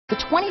The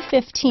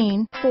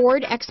 2015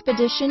 Ford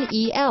Expedition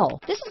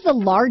EL. This is the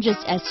largest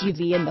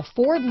SUV in the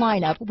Ford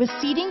lineup with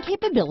seating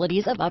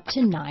capabilities of up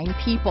to 9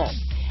 people.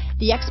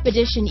 The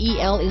Expedition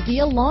EL is the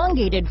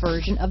elongated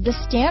version of the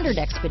standard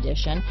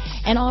Expedition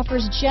and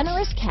offers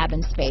generous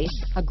cabin space,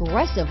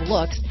 aggressive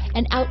looks,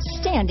 and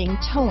outstanding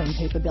towing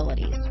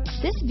capabilities.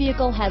 This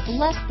vehicle has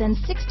less than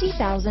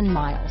 60,000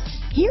 miles.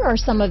 Here are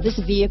some of this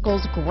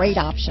vehicle's great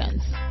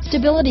options: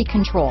 stability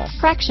control,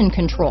 traction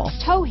control,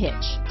 tow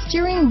hitch,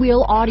 steering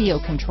wheel audio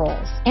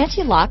controls,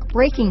 anti-lock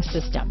braking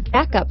system,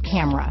 backup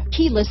camera,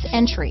 keyless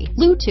entry,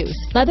 Bluetooth,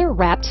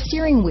 leather-wrapped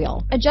steering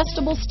wheel,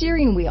 adjustable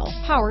steering wheel,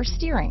 power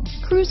steering,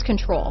 cruise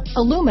control,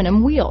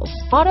 aluminum wheels,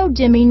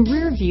 auto-dimming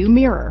rear view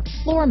mirror,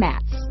 floor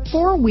mats,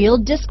 4-wheel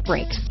disc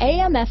brakes,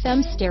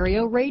 AM/FM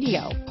stereo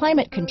radio,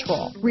 climate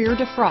control, rear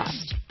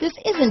defrost. This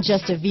isn't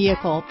just a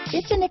vehicle,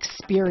 it's an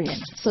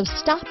experience. So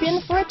stop in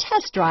for a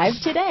test drive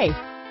today.